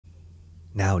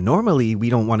Now, normally we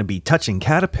don't want to be touching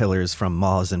caterpillars from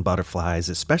moths and butterflies,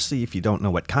 especially if you don't know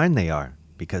what kind they are,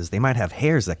 because they might have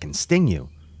hairs that can sting you.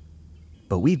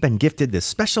 But we've been gifted this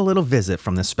special little visit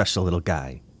from this special little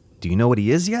guy. Do you know what he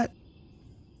is yet?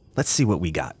 Let's see what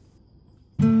we got.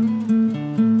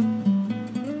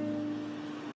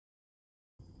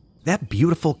 That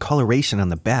beautiful coloration on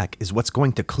the back is what's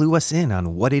going to clue us in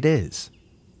on what it is.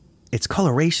 Its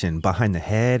coloration behind the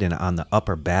head and on the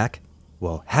upper back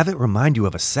will have it remind you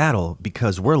of a saddle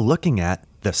because we're looking at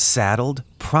the saddled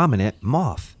prominent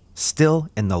moth, still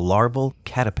in the larval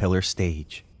caterpillar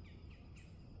stage.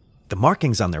 The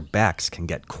markings on their backs can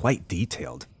get quite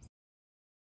detailed.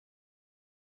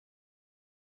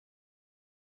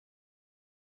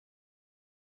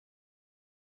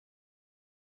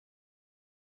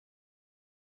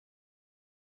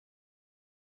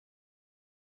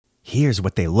 Here's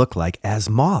what they look like as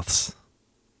moths.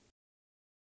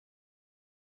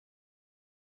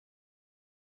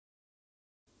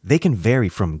 They can vary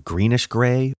from greenish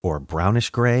gray or brownish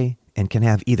gray and can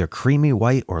have either creamy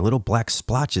white or little black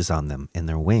splotches on them in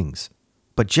their wings.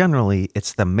 But generally,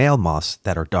 it's the male moths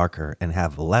that are darker and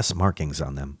have less markings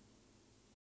on them.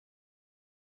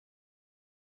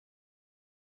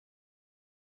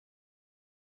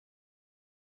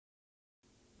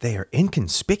 They are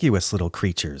inconspicuous little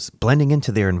creatures, blending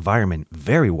into their environment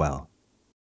very well.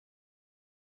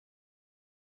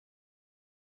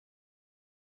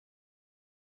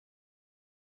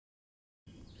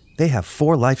 They have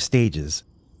 4 life stages: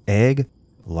 egg,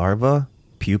 larva,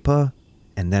 pupa,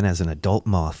 and then as an adult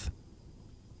moth.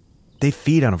 They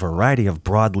feed on a variety of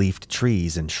broad-leafed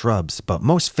trees and shrubs, but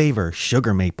most favor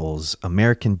sugar maples,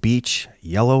 American beech,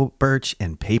 yellow birch,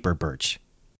 and paper birch.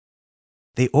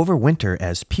 They overwinter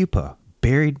as pupa,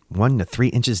 buried 1 to 3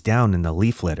 inches down in the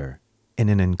leaf litter, in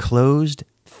an enclosed,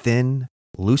 thin,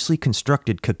 loosely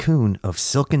constructed cocoon of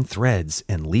silken threads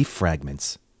and leaf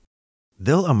fragments.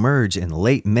 They'll emerge in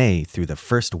late May through the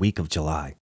first week of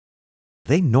July.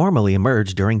 They normally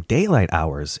emerge during daylight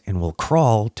hours and will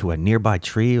crawl to a nearby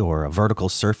tree or a vertical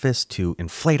surface to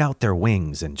inflate out their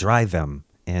wings and dry them,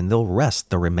 and they'll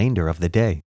rest the remainder of the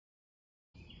day.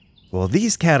 Well,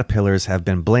 these caterpillars have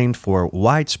been blamed for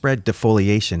widespread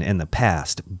defoliation in the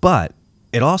past, but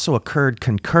it also occurred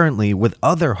concurrently with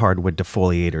other hardwood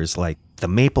defoliators like the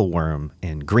mapleworm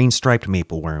and green-striped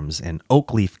mapleworms and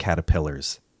oakleaf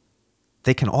caterpillars.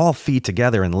 They can all feed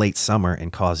together in late summer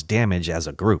and cause damage as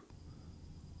a group.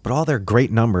 But all their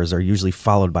great numbers are usually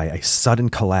followed by a sudden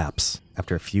collapse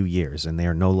after a few years, and they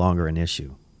are no longer an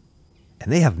issue.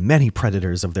 And they have many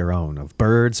predators of their own, of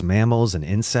birds, mammals, and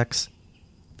insects.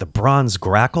 The bronze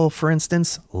grackle, for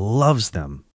instance, loves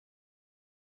them.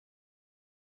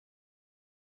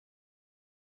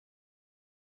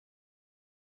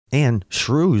 And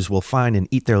shrews will find and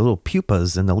eat their little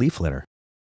pupas in the leaf litter.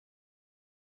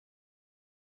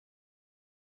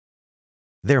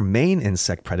 Their main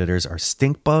insect predators are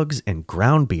stink bugs and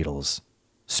ground beetles.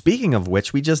 Speaking of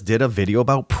which, we just did a video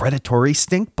about predatory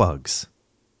stink bugs.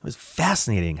 It was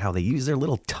fascinating how they use their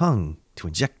little tongue to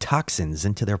inject toxins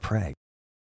into their prey.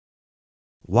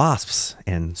 Wasps,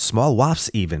 and small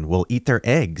wasps even, will eat their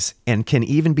eggs and can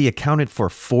even be accounted for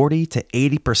 40 to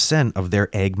 80% of their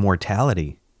egg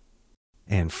mortality.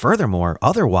 And furthermore,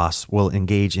 other wasps will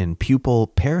engage in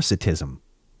pupal parasitism.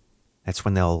 That's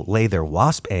when they'll lay their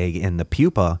wasp egg in the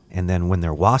pupa, and then when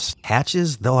their wasp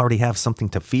hatches, they'll already have something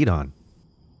to feed on.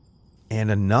 And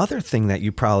another thing that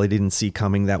you probably didn't see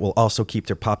coming that will also keep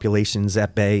their populations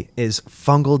at bay is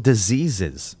fungal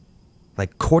diseases,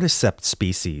 like cordyceps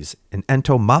species and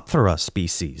entomoptera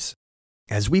species.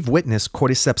 As we've witnessed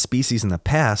cordyceps species in the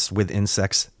past with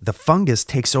insects, the fungus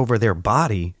takes over their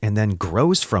body and then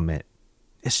grows from it.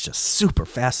 It's just super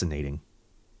fascinating.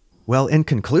 Well, in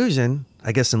conclusion,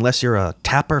 I guess unless you're a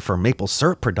tapper for maple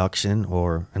syrup production,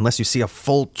 or unless you see a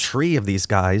full tree of these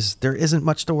guys, there isn't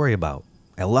much to worry about.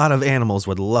 A lot of animals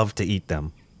would love to eat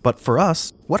them. But for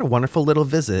us, what a wonderful little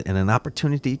visit and an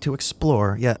opportunity to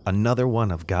explore yet another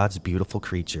one of God's beautiful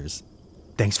creatures.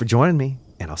 Thanks for joining me,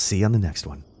 and I'll see you on the next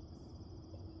one.